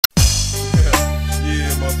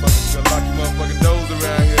motherfucker. Gonna lock your motherfucking doors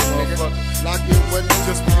around here, motherfucker. Lock your windows.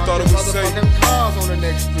 Just when you thought it was safe. Motherfucking cars on the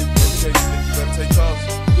next street. Okay, you better take off.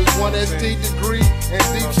 With 1ST degree and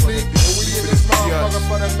deep sleep. And we in this motherfucker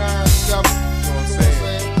for the 9-7. You know what I'm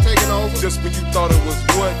saying? Taking over. Just when you thought it was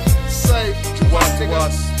what? Safe.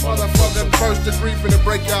 Watch, motherfucking first degree finna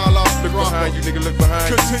break y'all off. Look behind you, nigga, look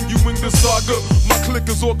behind you. Continuing the saga, my clique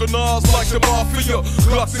is organized like the mafia.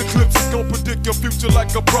 Glocks and clips is gon' predict your future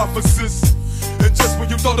like a prophecy. And just when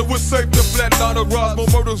you thought it was safe to flatline a rise, more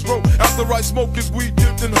murders wrote. After I smoke is weed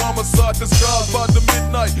dipped in homicide, disguised by the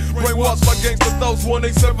midnight. Brainwashed by gangster thoughts,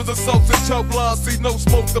 187's assaults and choke lines. See no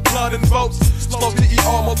smoke, the blinding votes. Slow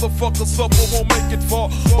JEeaoaH, motherfucker, suffer, won't make it far.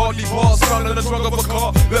 Barley bars, found in the trunk of a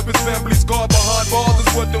car. Left his family scarred behind bars. Is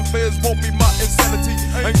what them feds won't be my insanity.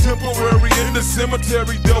 Ain't temporary in the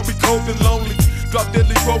cemetery, they'll be cold and lonely. Drop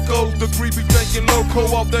deadly vocals, degree be thinking loco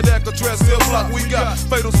off that Alcatraz cell block. We got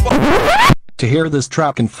fatal spot. To hear this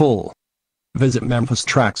track in full, visit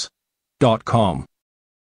memphistracks.com.